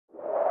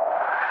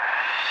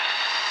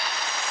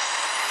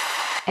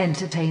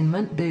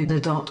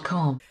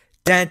entertainmentbuddha.com.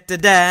 Dun da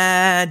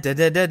da da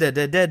da da da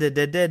da da da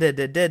da da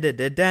da da da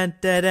da dun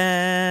da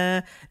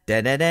da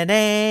da da da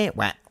da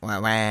wah wah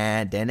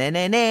wah da da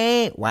da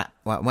da wah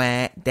wah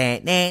wah da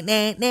da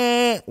da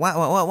da wah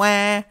wah wah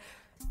wah.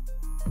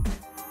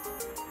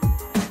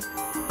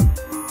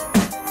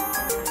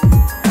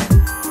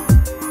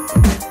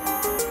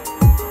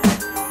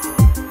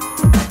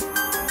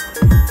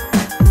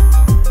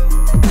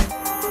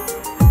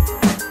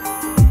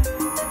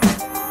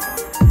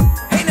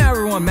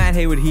 Matt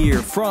Haywood here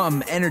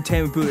from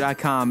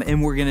entertainmentbuddha.com,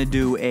 and we're going to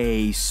do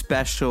a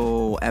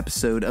special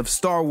episode of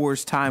Star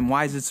Wars Time.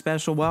 Why is it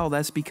special? Well,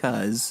 that's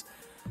because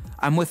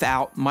I'm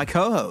without my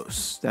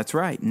co-host. That's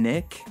right,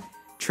 Nick,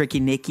 Tricky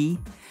Nicky.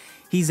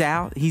 He's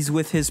out. He's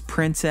with his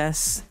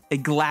princess, a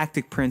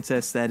galactic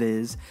princess that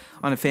is,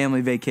 on a family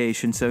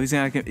vacation. So he's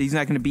not going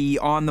to be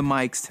on the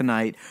mics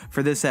tonight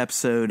for this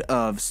episode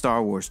of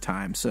Star Wars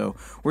Time. So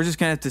we're just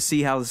going to have to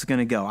see how this is going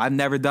to go. I've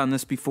never done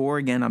this before.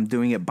 Again, I'm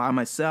doing it by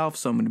myself,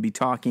 so I'm going to be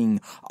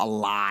talking a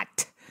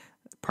lot,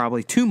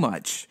 probably too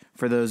much.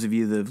 For those of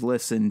you that have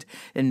listened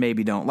and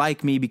maybe don't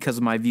like me because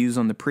of my views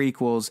on the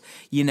prequels,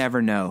 you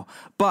never know.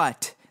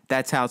 But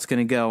that's how it's going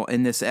to go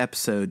in this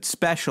episode,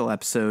 special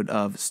episode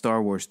of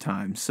Star Wars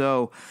Time.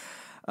 So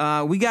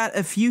we got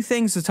a few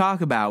things to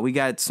talk about. We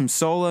got some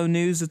solo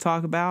news to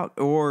talk about,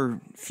 or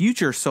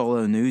future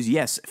solo news.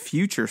 Yes,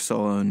 future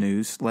solo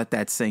news. Let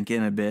that sink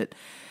in a bit.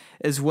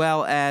 As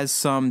well as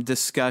some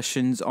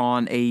discussions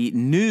on a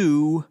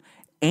new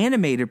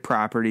animated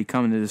property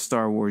coming to the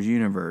Star Wars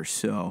universe.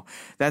 So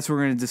that's what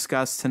we're going to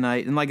discuss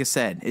tonight. And like I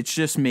said, it's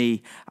just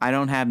me. I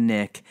don't have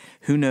Nick.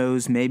 Who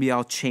knows? Maybe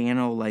I'll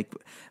channel like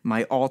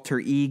my alter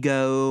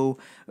ego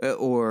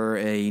or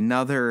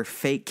another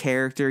fake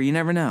character. You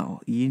never know.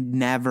 You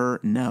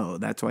never know.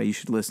 That's why you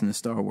should listen to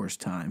Star Wars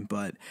Time.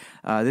 But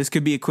this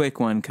could be a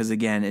quick one because,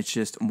 again, it's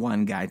just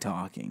one guy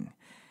talking.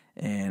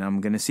 And I'm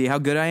going to see how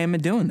good I am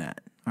at doing that.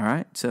 All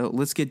right? So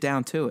let's get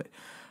down to it.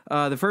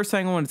 The first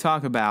thing I want to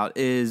talk about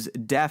is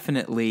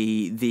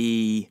definitely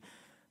the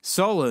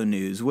solo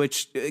news,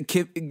 which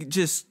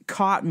just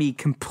caught me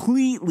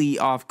completely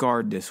off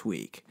guard this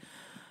week.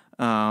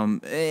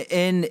 And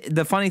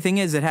the funny thing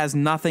is, it has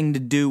nothing to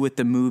do with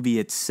the movie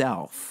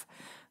itself.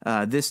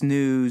 This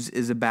news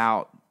is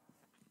about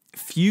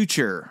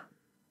future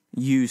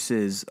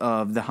uses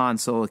of the Han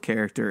Solo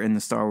character in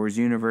the Star Wars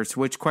universe,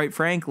 which, quite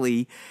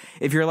frankly,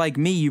 if you're like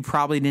me, you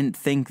probably didn't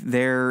think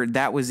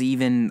that was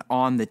even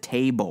on the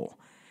table.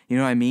 You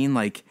know what I mean?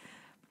 Like,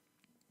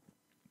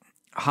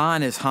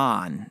 Han is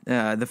Han.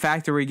 The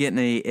fact that we're getting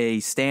a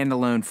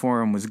standalone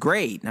for him was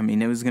great. I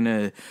mean, it was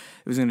gonna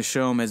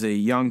show him as a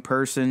young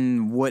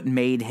person what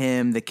made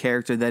him the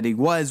character that he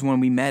was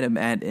when we met him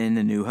in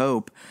A New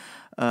Hope.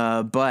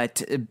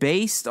 But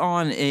based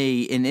on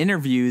an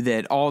interview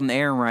that Alden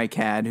Ehrenreich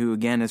had, who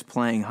again is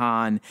playing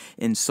Han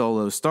in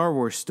Solo Star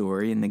Wars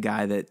Story, and the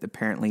guy that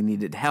apparently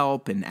needed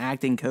help and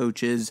acting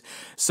coaches,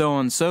 so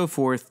on and so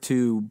forth,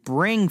 to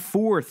bring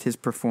forth his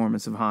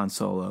performance of Han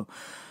Solo.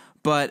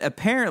 But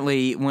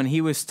apparently, when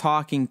he was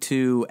talking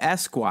to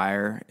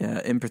Esquire,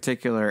 in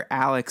particular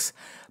Alex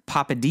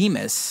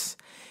Papademos,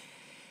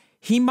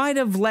 he might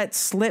have let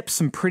slip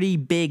some pretty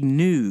big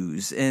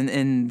news,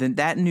 and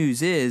that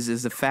news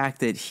is the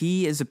fact that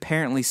he is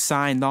apparently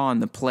signed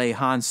on to play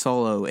Han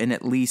Solo in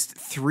at least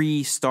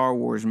 3 Star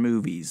Wars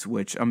movies,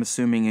 which I'm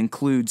assuming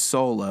includes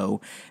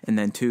Solo, and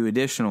then 2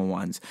 additional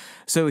ones.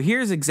 So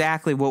here's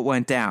exactly what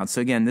went down.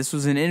 So again, this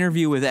was an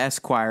interview with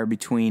Esquire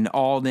between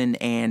Alden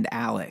and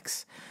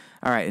Alex.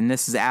 All right, and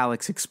this is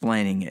Alex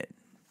explaining it.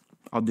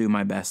 I'll do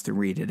my best to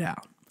read it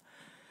out.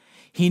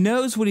 He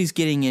knows what he's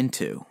getting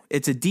into.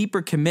 It's a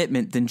deeper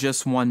commitment than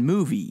just one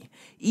movie.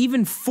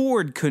 Even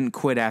Ford couldn't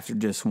quit after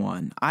just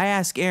one. I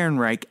asked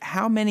Ehrenreich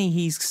how many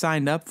he's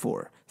signed up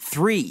for.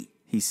 3,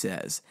 he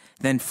says,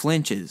 then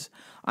flinches,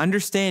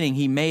 understanding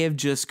he may have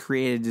just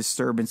created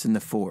disturbance in the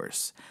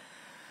Force.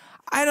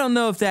 I don't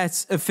know if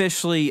that's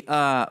officially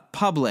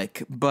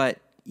public, but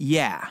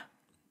yeah.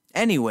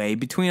 Anyway,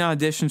 between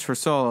auditions for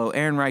Solo,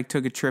 Ehrenreich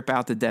took a trip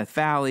out to Death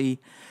Valley.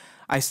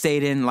 I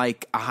stayed in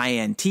like a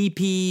high-end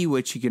teepee,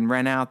 which you can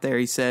rent out there.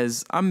 He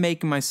says, I'm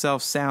making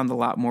myself sound a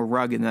lot more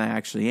rugged than I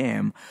actually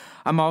am.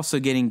 I'm also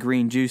getting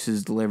green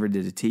juices delivered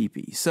to the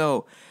teepee.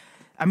 So,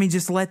 I mean,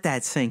 just let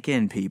that sink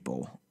in,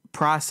 people.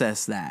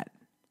 Process that.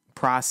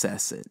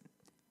 Process it.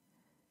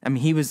 I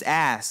mean, he was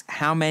asked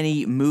how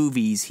many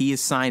movies he has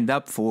signed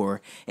up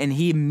for, and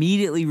he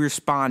immediately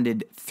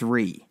responded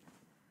 3.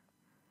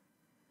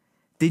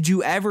 Did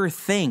you ever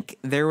think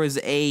there was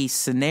a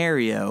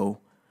scenario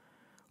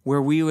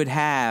where we would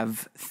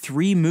have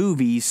 3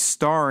 movies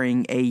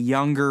starring a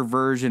younger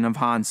version of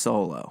Han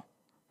Solo?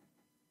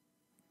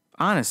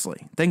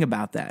 Honestly, think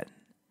about that.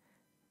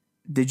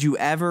 Did you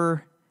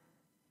ever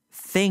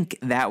think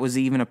that was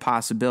even a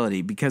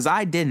possibility? Because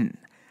I didn't.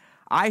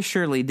 I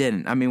surely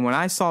didn't. I mean, when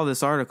I saw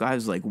this article, I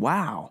was like,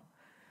 wow,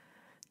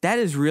 that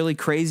is really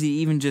crazy to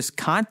even just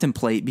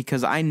contemplate,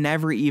 because I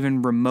never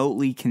even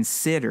remotely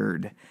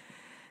considered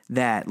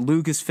that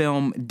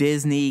Lucasfilm,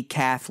 Disney,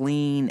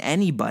 Kathleen,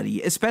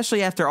 anybody,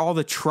 especially after all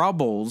the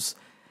troubles.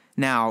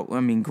 Now, I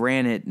mean,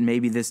 granted,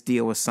 maybe this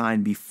deal was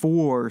signed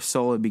before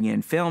Solo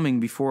began filming,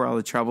 before all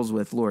the troubles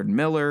with Lord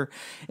Miller,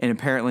 and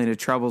apparently the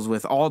troubles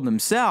with Alden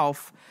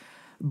himself.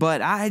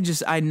 But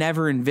I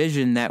never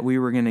envisioned that we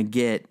were going to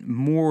get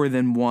more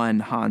than one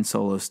Han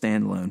Solo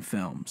standalone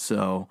film.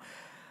 So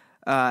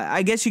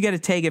I guess you got to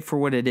take it for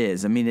what it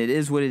is. I mean, it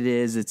is what it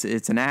is.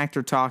 It's an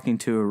actor talking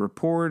to a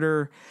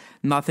reporter.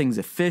 Nothing's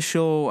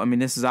official. I mean,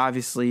 this is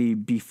obviously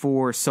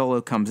before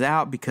Solo comes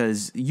out,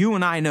 because you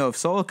and I know if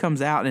Solo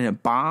comes out and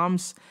it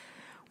bombs,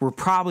 we're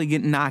probably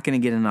not going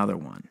to get another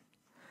one.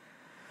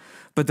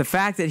 But the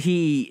fact that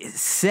he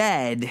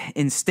said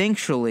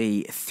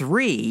instinctually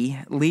 3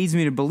 leads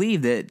me to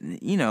believe that,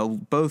 you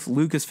know, both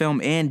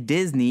Lucasfilm and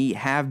Disney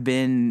have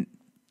been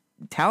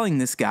telling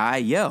this guy,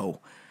 yo,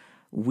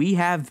 we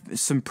have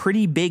some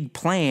pretty big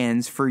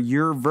plans for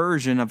your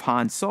version of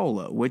Han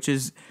Solo, which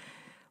is,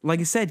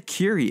 like I said,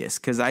 curious,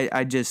 because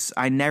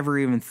I never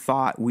even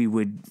thought we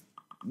would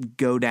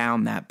go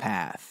down that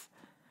path.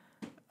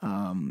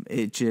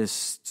 It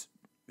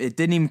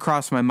didn't even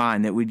cross my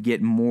mind that we'd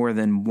get more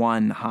than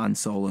one Han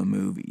Solo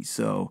movie.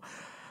 So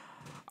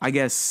I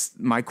guess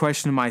my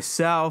question to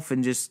myself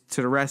and just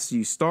to the rest of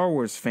you Star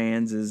Wars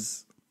fans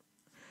is,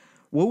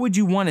 what would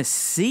you want to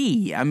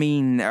see? I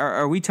mean,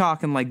 are we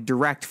talking like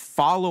direct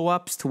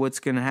follow-ups to what's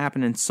going to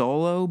happen in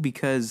Solo?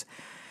 Because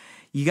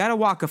you got to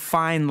walk a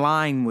fine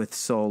line with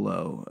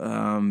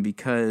Solo,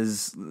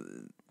 because,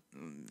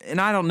 and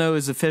I don't know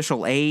his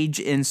official age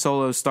in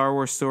Solo's Star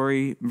Wars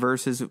story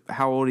versus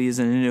how old he is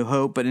in A New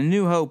Hope, but in A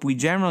New Hope, we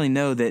generally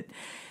know that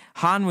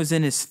Han was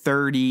in his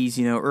 30s,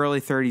 you know,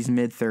 early 30s,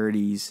 mid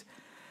 30s.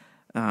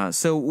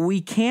 So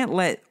we can't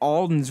let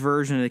Alden's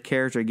version of the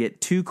character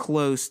get too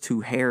close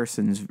to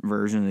Harrison's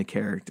version of the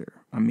character.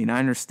 I mean, I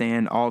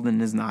understand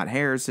Alden is not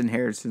Harrison,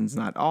 Harrison's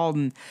not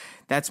Alden.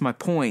 That's my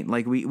point.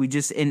 Like, we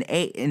just,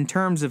 in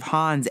terms of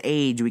Han's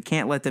age, we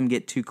can't let them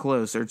get too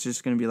close, or it's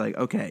just going to be like,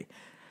 okay,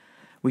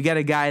 we got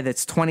a guy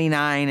that's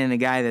 29 and a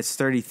guy that's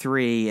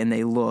 33, and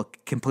they look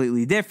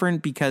completely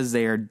different because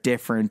they are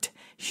different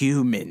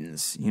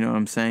humans. You know what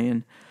I'm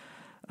saying?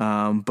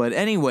 But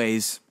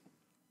anyways,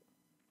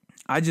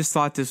 I just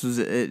thought this was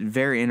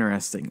very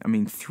interesting. I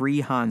mean,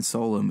 3 Han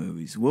Solo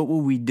movies. What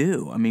will we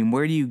do? I mean,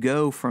 where do you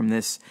go from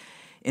this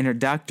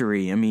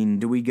introductory? I mean,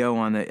 do we go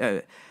on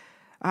the...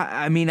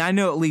 I mean, I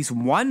know at least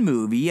one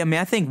movie. I mean,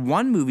 I think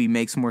one movie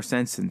makes more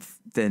sense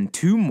than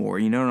 2 more.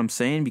 You know what I'm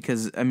saying?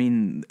 Because, I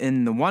mean,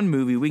 in the one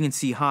movie, we can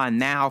see Han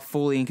now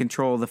fully in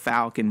control of the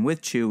Falcon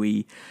with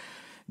Chewie,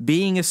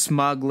 being a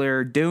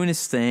smuggler, doing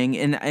his thing,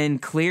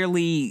 and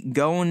clearly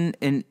going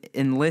and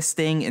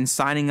enlisting and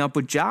signing up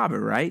with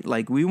Jabba, right?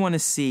 Like, we want to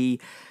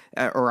see,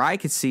 or I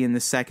could see in the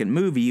second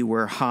movie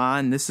where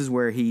Han, this is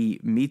where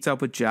he meets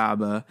up with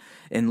Jabba,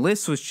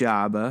 enlists with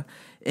Jabba,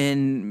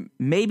 and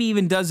maybe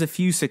even does a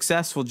few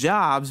successful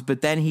jobs, but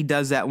then he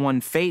does that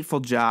one fateful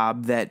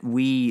job that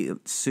we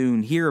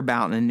soon hear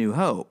about in A New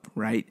Hope,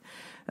 right?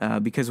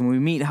 Because when we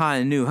meet Han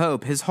in A New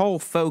Hope, his whole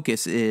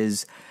focus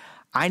is,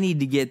 I need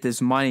to get this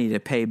money to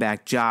pay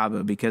back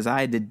Jabba because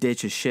I had to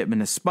ditch a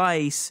shipment of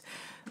spice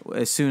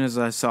as soon as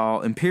I saw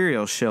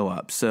Imperial show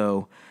up.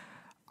 So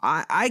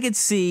I could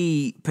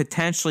see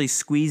potentially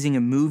squeezing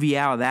a movie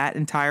out of that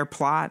entire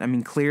plot. I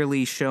mean,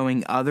 clearly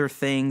showing other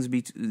things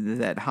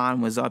that Han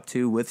was up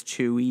to with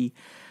Chewie.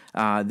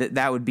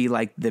 That would be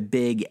like the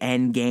big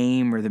end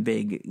game, or the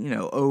big, you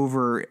know,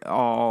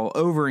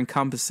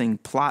 over-encompassing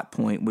plot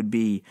point would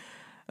be,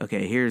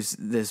 okay, here's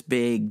this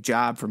big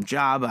job from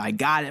Jabba. I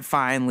got it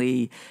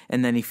finally.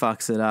 And then he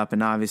fucks it up,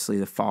 and obviously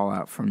the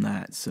fallout from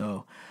that.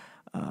 So,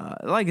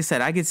 like I said,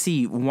 I could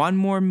see one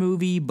more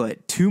movie,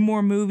 but 2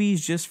 more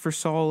movies just for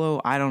Solo,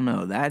 I don't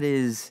know. That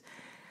is,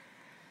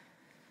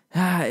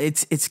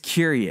 it's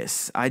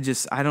curious. I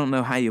don't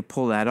know how you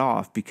pull that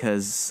off,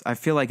 because I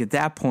feel like at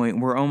that point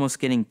we're almost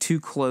getting too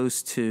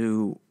close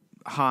to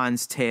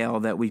Han's tale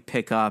that we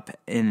pick up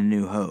in A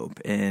New Hope,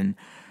 and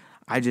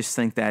I just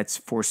think that's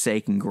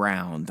forsaken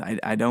ground.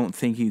 I don't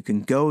think you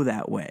can go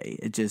that way.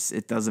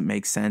 It doesn't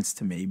make sense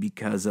to me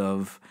because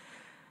of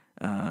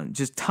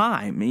just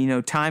time, you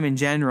know, time in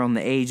general and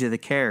the age of the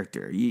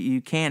character.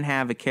 You can't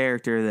have a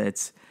character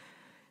that's,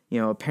 you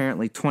know,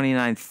 apparently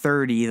 29,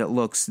 30 that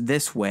looks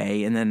this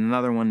way, and then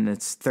another one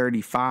that's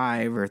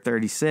 35 or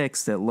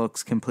 36 that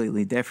looks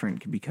completely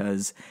different,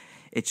 because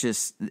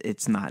it's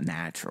not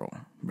natural,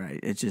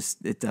 right?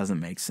 It doesn't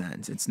make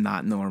sense. It's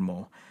not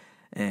normal.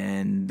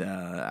 And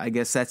I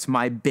guess that's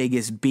my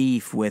biggest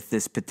beef with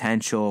this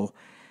potential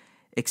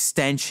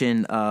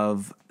extension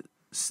of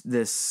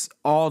this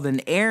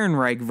Alden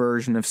Ehrenreich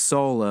version of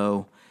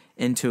Solo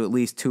into at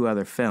least 2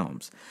 other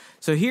films.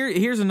 So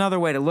here's another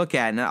way to look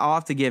at it, and I'll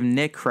have to give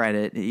Nick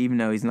credit, even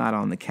though he's not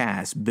on the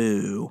cast,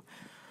 boo.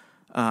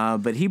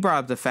 But he brought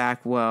up the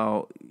fact,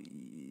 well,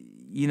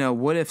 you know,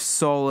 what if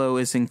Solo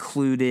is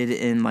included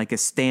in like a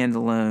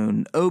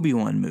standalone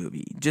Obi-Wan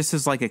movie, just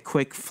as like a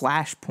quick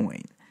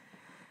flashpoint?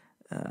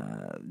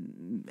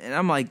 And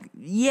I'm like,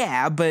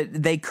 yeah, but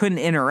they couldn't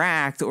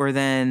interact, or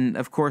then,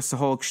 of course, the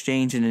whole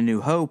exchange in A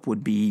New Hope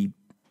would be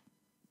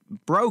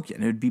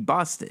broken. It would be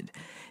busted.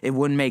 It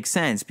wouldn't make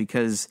sense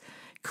because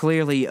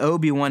clearly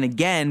Obi-Wan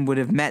again would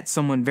have met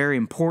someone very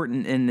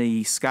important in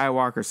the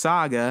Skywalker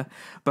saga,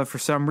 but for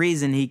some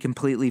reason he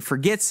completely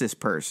forgets this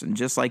person,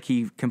 just like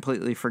he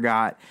completely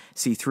forgot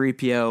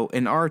C-3PO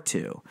and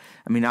R2.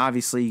 I mean,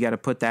 obviously you got to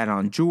put that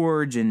on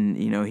George, and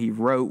he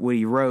wrote what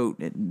he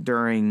wrote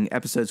during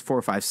episodes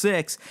 4, 5,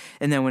 6,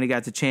 and then when he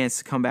got the chance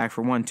to come back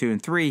for 1, 2,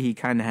 and 3, he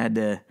kind of had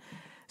to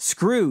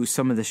screw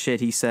some of the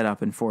shit he set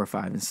up in 4,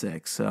 5, and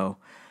 6. So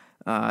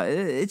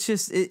it's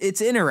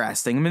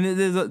interesting. I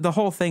mean, the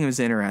whole thing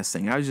was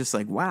interesting. I was just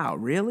like, wow,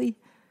 really?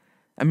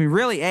 I mean,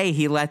 really, A,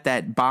 he let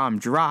that bomb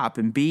drop,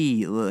 and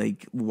B,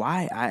 like,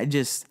 why? I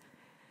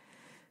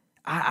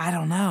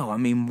don't know. I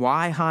mean,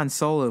 why Han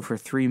Solo for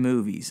 3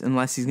 movies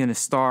unless he's going to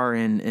star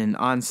in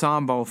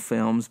ensemble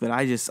films? But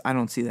I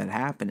don't see that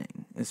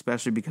happening,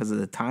 especially because of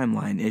the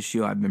timeline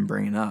issue I've been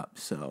bringing up.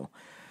 So,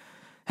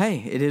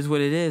 hey, it is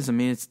what it is. I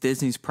mean, it's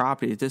Disney's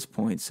property at this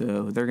point,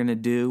 so they're going to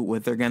do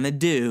what they're going to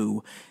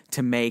do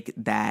to make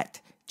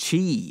that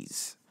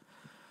cheese.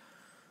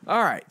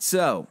 All right,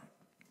 so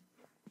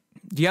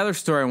the other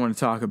story I want to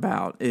talk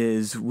about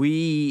is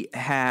we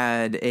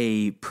had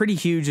a pretty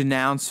huge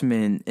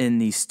announcement in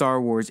the Star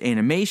Wars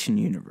animation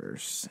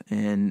universe.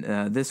 And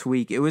this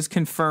week it was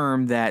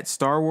confirmed that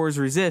Star Wars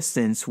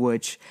Resistance,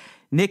 which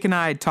Nick and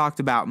I had talked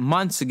about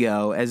months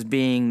ago as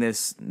being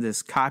this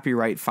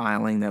copyright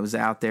filing that was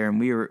out there, and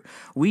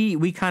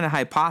we kind of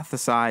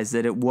hypothesized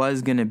that it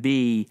was going to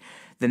be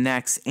the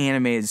next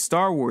animated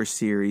Star Wars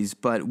series,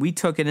 but we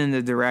took it in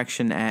the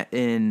direction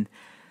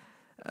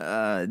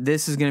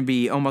this is going to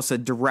be almost a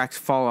direct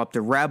follow-up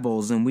to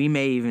Rebels, and we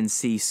may even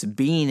see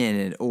Sabine in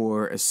it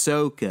or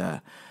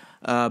Ahsoka.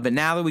 But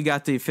now that we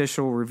got the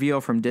official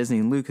reveal from Disney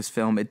and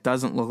Lucasfilm, it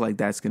doesn't look like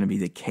that's going to be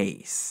the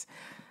case.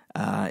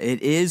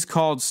 It is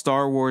called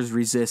Star Wars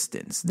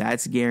Resistance.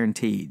 That's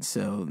guaranteed.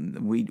 So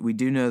we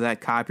do know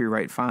that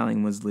copyright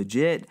filing was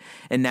legit,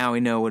 and now we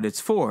know what it's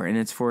for. And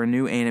it's for a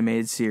new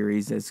animated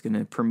series that's going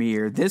to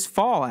premiere this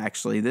fall,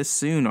 actually, this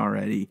soon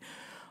already,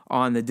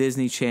 on the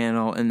Disney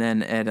Channel. And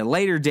then at a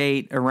later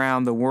date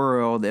around the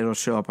world, it'll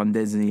show up on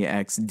Disney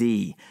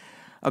XD.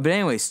 But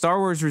anyway, Star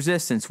Wars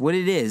Resistance, what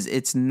it is,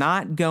 it's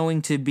not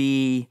going to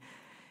be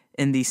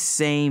in the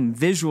same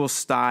visual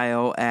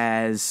style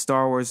as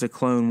Star Wars The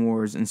Clone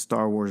Wars and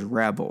Star Wars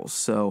Rebels.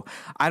 So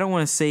I don't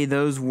want to say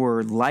those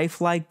were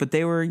lifelike, but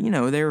they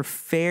were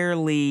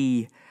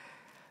fairly,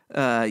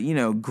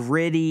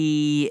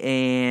 gritty,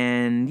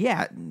 and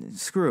yeah,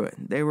 screw it.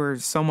 They were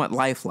somewhat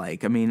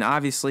lifelike. I mean,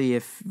 obviously,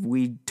 if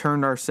we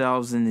turned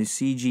ourselves into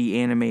CG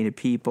animated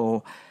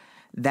people,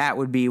 that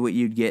would be what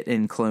you'd get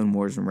in Clone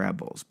Wars and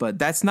Rebels. But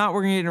that's not what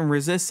we're going to get in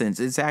Resistance.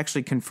 It's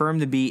actually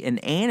confirmed to be an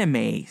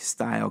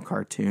anime-style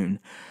cartoon,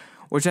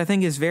 which I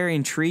think is very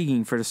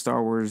intriguing for the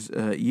Star Wars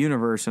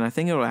universe, and I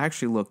think it'll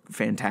actually look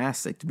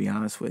fantastic, to be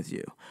honest with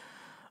you.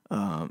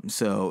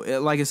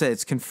 Like I said,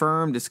 it's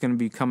confirmed. It's going to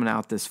be coming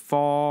out this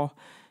fall.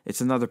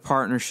 It's another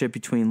partnership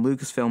between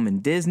Lucasfilm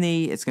and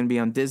Disney. It's going to be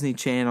on Disney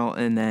Channel,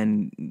 and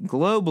then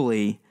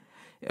globally,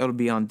 it'll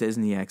be on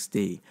Disney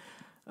XD.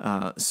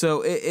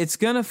 So it's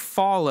going to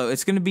follow.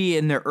 It's going to be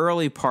in the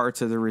early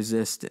parts of the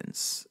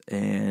Resistance,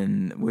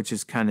 and which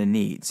is kind of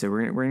neat. So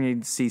we're going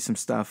to see some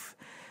stuff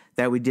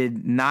that we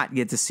did not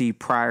get to see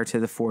prior to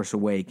The Force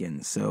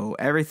Awakens. So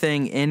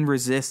everything in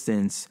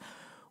Resistance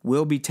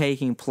will be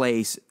taking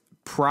place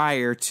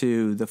prior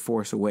to The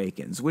Force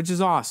Awakens, which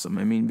is awesome.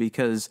 I mean,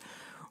 because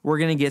we're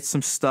going to get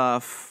some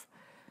stuff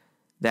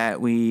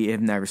that we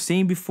have never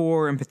seen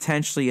before and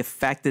potentially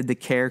affected the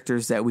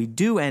characters that we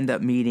do end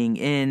up meeting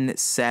in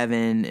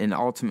 7 and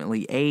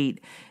ultimately 8,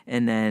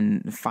 and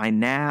then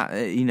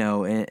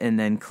and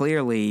then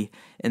clearly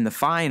in the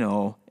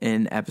final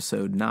in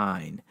Episode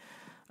 9.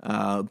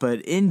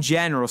 But in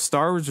general,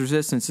 Star Wars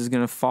Resistance is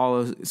going to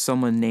follow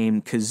someone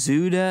named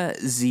Kazuda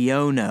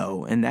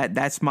Xiono, and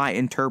that's my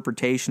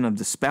interpretation of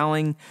the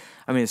spelling.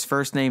 I mean, his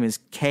first name is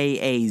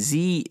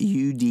Kazuda,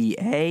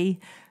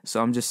 so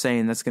I'm just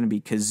saying that's going to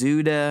be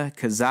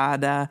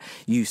Kazada.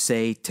 You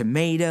say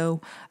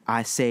tomato,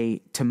 I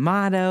say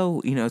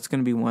tomato. It's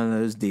going to be one of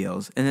those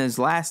deals. And his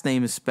last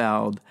name is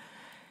spelled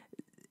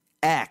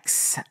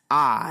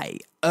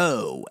Xiono,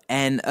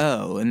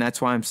 and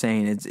that's why I'm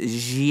saying it's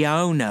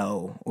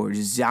Xiono or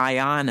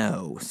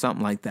Ziano,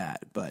 something like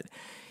that. But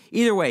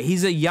either way,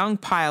 he's a young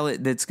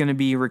pilot that's going to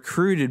be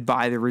recruited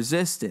by the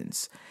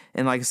Resistance.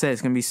 And like I said,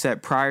 it's going to be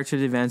set prior to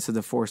the events of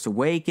The Force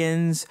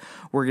Awakens.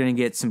 We're going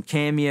to get some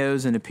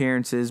cameos and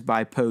appearances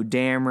by Poe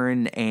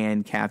Dameron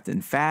and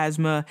Captain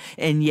Phasma.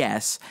 And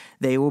yes,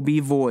 they will be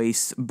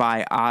voiced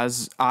by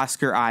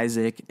Oscar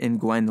Isaac and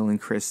Gwendolyn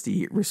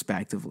Christie,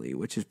 respectively,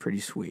 which is pretty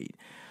sweet.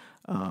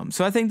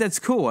 So I think that's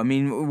cool. I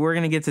mean, we're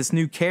going to get this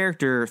new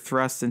character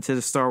thrust into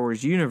the Star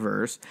Wars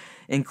universe.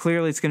 And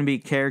clearly it's going to be a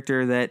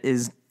character that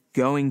is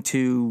going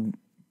to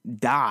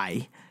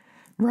die.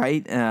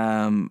 Right?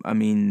 I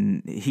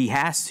mean, he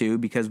has to,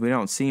 because we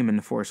don't see him in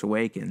The Force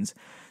Awakens.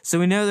 So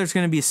we know there's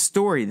going to be a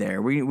story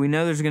there. We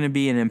know there's going to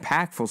be an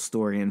impactful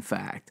story, in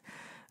fact.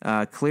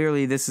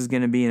 Clearly, this is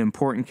going to be an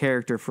important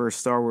character for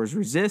Star Wars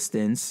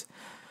Resistance,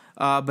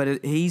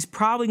 but he's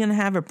probably going to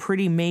have a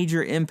pretty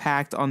major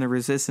impact on the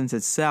Resistance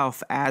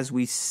itself as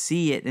we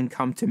see it and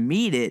come to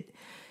meet it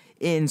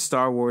in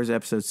Star Wars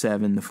Episode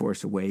 7, The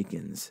Force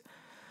Awakens.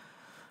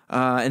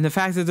 And the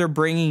fact that they're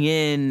bringing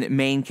in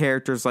main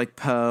characters like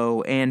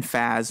Poe and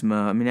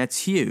Phasma, I mean, that's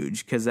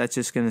huge because that's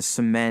just going to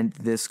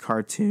cement this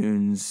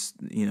cartoon's,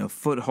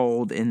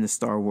 foothold in the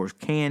Star Wars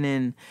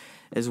canon,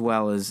 as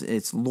well as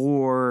its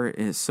lore,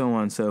 and so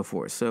on and so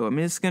forth. So, I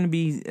mean, it's going to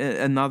be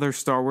another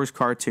Star Wars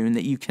cartoon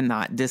that you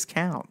cannot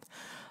discount.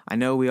 I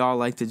know we all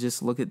like to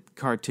just look at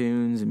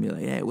cartoons and be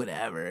like, hey,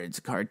 whatever, it's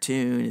a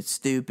cartoon, it's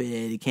stupid,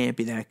 it can't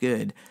be that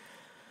good.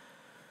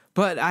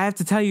 But I have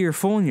to tell you, you're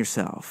fooling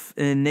yourself.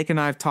 And Nick and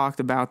I have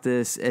talked about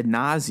this ad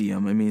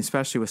nauseum. I mean,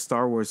 especially with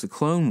Star Wars: The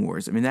Clone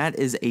Wars. I mean, that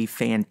is a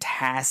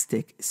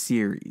fantastic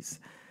series.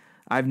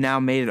 I've now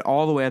made it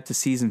all the way up to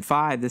season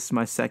 5. This is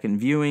my second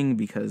viewing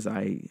because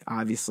I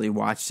obviously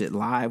watched it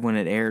live when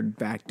it aired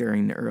back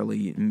during the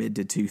early mid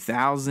to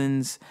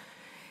 2000s.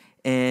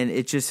 And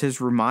it just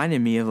has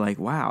reminded me of like,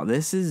 wow,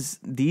 these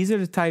are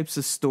the types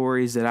of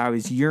stories that I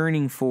was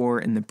yearning for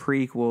in the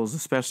prequels,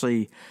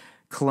 especially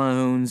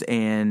Clones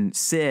and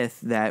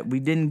Sith, that we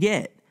didn't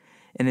get.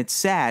 And it's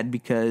sad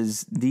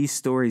because these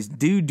stories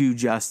do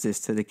justice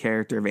to the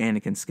character of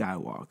Anakin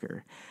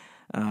Skywalker.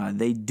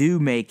 They do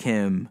make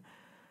him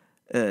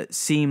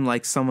seem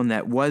like someone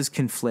that was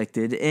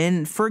conflicted,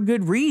 and for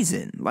good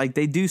reason. Like,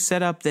 they do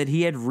set up that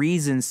he had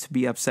reasons to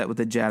be upset with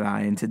the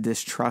Jedi and to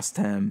distrust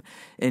him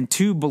and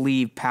to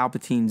believe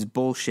Palpatine's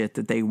bullshit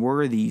that they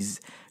were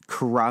these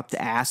corrupt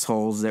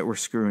assholes that were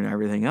screwing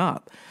everything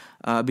up,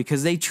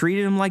 because they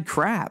treated him like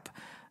crap.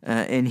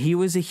 And he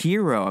was a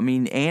hero. I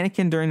mean,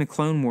 Anakin during the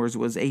Clone Wars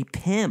was a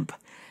pimp.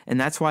 And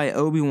that's why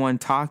Obi-Wan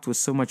talked with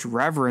so much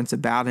reverence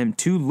about him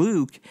to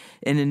Luke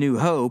in A New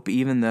Hope,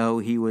 even though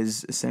he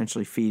was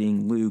essentially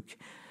feeding Luke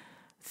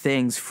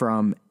things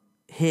from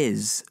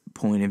his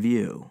point of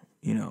view.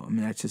 I mean,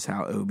 that's just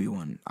how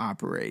Obi-Wan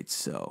operates.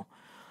 So,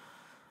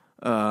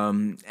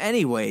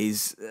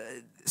 anyways,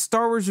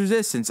 Star Wars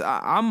Resistance,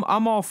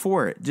 I'm all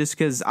for it, just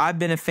because I've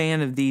been a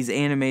fan of these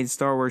animated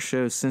Star Wars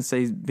shows since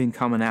they've been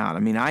coming out. I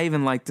mean, I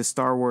even like the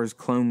Star Wars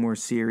Clone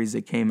Wars series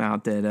that came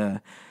out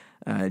that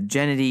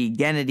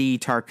Gennady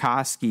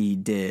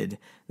Tarkovsky did,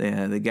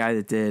 the guy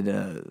that did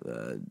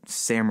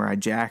Samurai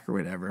Jack or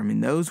whatever. I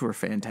mean, those were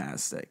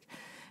fantastic.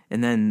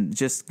 And then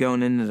just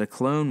going into the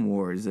Clone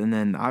Wars, and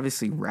then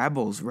obviously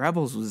Rebels.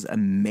 Rebels was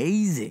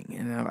amazing.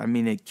 And I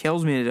mean, it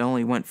kills me that it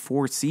only went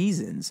 4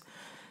 seasons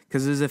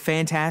because it was a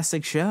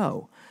fantastic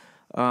show.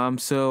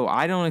 So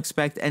I don't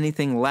expect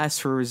anything less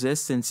for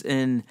Resistance.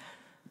 And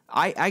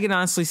I can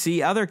honestly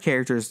see other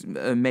characters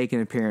making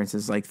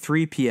appearances like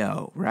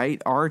 3PO,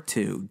 right?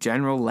 R2,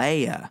 General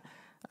Leia.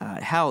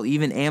 Hell,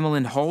 even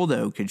Amilyn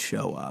Holdo could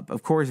show up.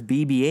 Of course,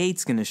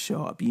 BB-8's going to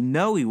show up. You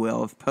know he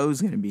will if Poe's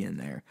going to be in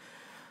there.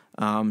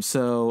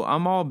 So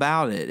I'm all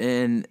about it.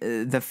 And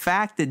the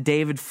fact that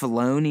David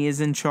Filoni is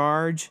in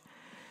charge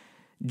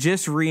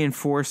just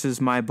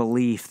reinforces my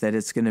belief that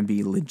it's going to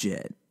be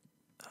legit.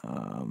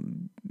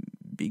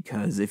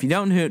 Because if you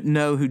don't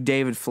know who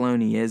David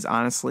Filoni is,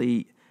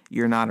 honestly,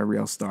 you're not a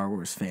real Star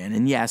Wars fan.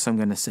 And yes, I'm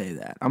going to say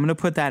that. I'm going to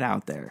put that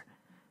out there.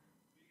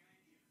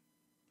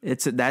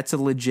 That's a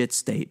legit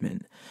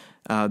statement.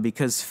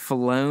 Because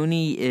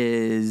Filoni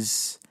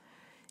is,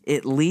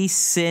 at least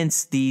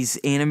since these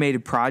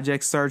animated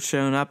projects started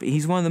showing up,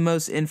 he's one of the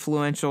most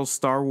influential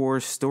Star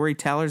Wars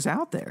storytellers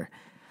out there.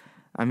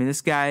 I mean,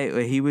 this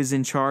guy, he was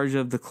in charge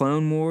of the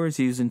Clone Wars,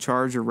 he was in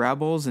charge of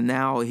Rebels, and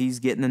now he's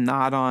getting a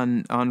nod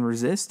on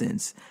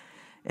Resistance.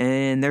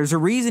 And there's a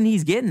reason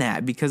he's getting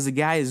that, because the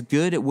guy is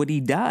good at what he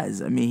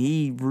does. I mean,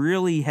 he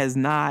really has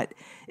not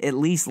at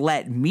least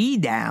let me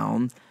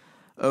down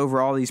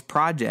over all these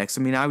projects.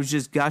 I mean, I was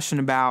just gushing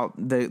about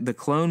the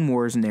Clone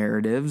Wars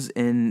narratives,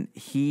 and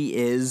he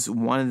is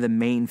one of the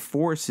main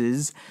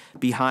forces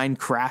behind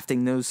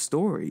crafting those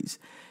stories.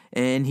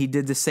 And he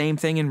did the same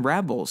thing in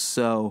Rebels.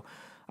 So,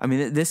 I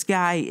mean, this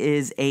guy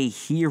is a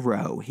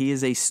hero. He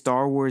is a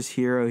Star Wars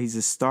hero. He's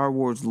a Star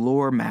Wars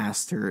lore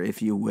master,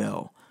 if you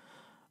will.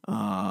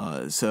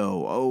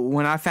 So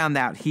when I found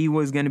out he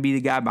was going to be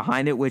the guy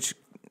behind it, which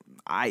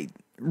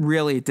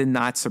it did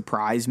not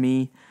surprise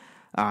me.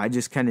 I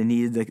just kind of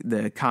needed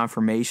the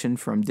confirmation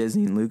from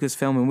Disney and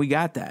Lucasfilm, and we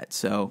got that.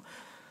 So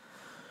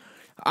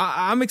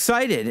I'm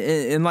excited.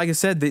 And like I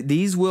said,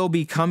 these will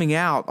be coming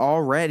out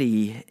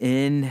already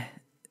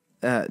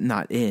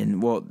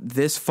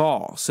this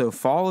fall. So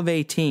fall of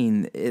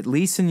 2018, at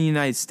least in the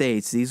United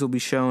States, these will be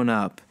showing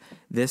up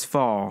this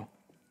fall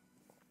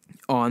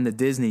on the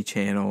Disney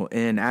Channel.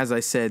 And as I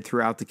said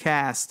throughout the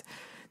cast,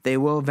 they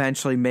will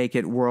eventually make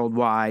it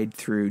worldwide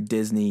through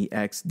Disney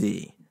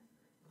XD.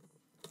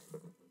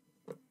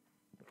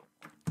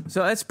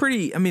 So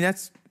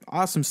that's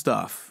awesome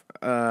stuff.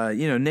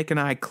 Nick and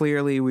I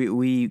clearly,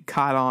 we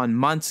caught on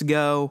months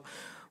ago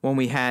when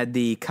we had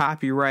the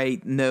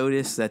copyright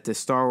notice that the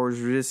Star Wars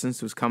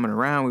Resistance was coming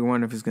around. We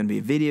wondered if it was going to be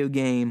a video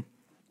game,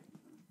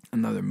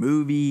 another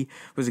movie.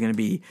 Was it going to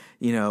be,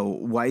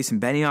 Weiss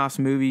and Benioff's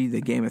movie,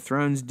 the Game of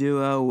Thrones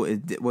duo?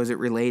 Was it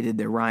related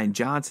to Rian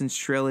Johnson's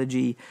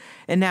trilogy?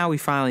 And now we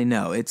finally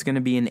know. It's going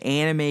to be an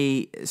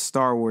anime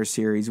Star Wars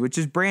series, which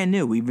is brand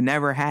new. We've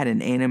never had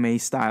an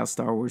anime-style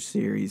Star Wars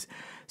series.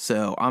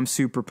 So I'm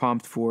super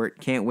pumped for it.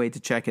 Can't wait to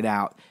check it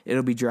out.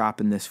 It'll be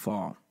dropping this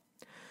fall.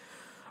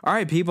 All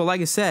right, people,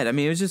 like I said,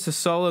 it was just a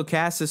solo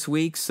cast this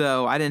week,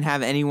 so I didn't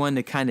have anyone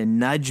to kind of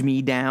nudge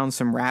me down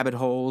some rabbit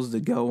holes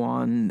to go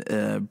on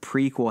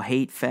prequel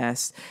hate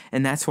fest,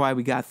 and that's why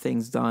we got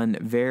things done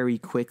very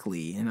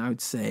quickly, and I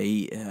would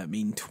say,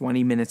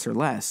 20 minutes or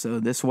less. So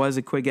this was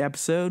a quick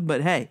episode,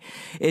 but hey,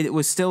 it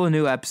was still a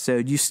new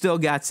episode. You still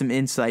got some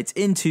insights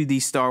into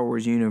the Star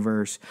Wars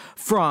universe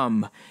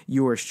from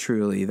yours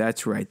truly.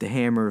 That's right, the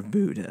Hammer of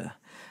Buddha,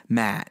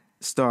 Matt,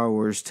 Star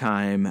Wars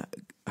Time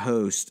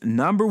host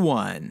number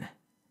 1.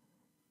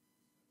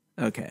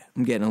 Okay,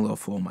 I'm getting a little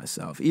full of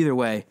myself. Either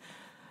way,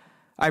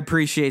 I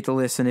appreciate the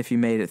listen if you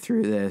made it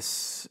through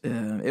this.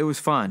 It was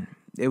fun.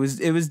 It was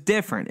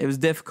different. It was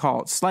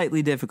difficult,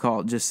 slightly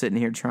difficult, just sitting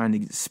here trying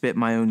to spit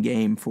my own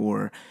game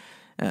for,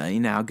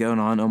 going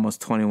on almost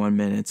 21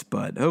 minutes.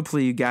 But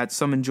hopefully you got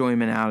some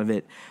enjoyment out of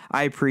it.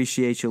 I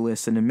appreciate you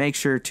listening. Make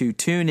sure to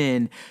tune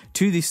in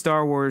to the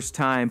Star Wars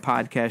Time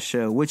podcast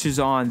show, which is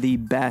on the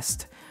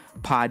best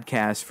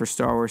podcast for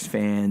Star Wars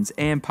fans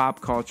and Pop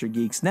Culture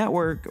Geeks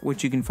Network,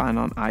 which you can find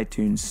on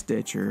iTunes,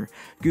 Stitcher,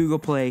 Google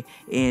Play,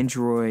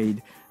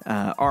 Android,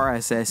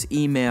 RSS,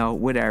 email,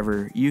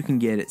 whatever. You can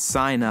get it.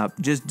 Sign up.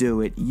 Just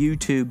do it.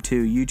 YouTube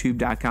too.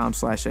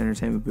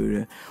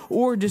 YouTube.com/entertainmentbuddha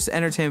or just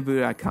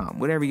entertainmentbuddha.com.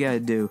 Whatever you got to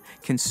do,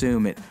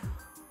 consume it.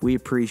 We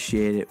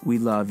appreciate it. We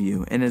love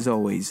you. And as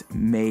always,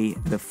 may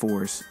the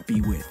Force be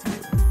with you.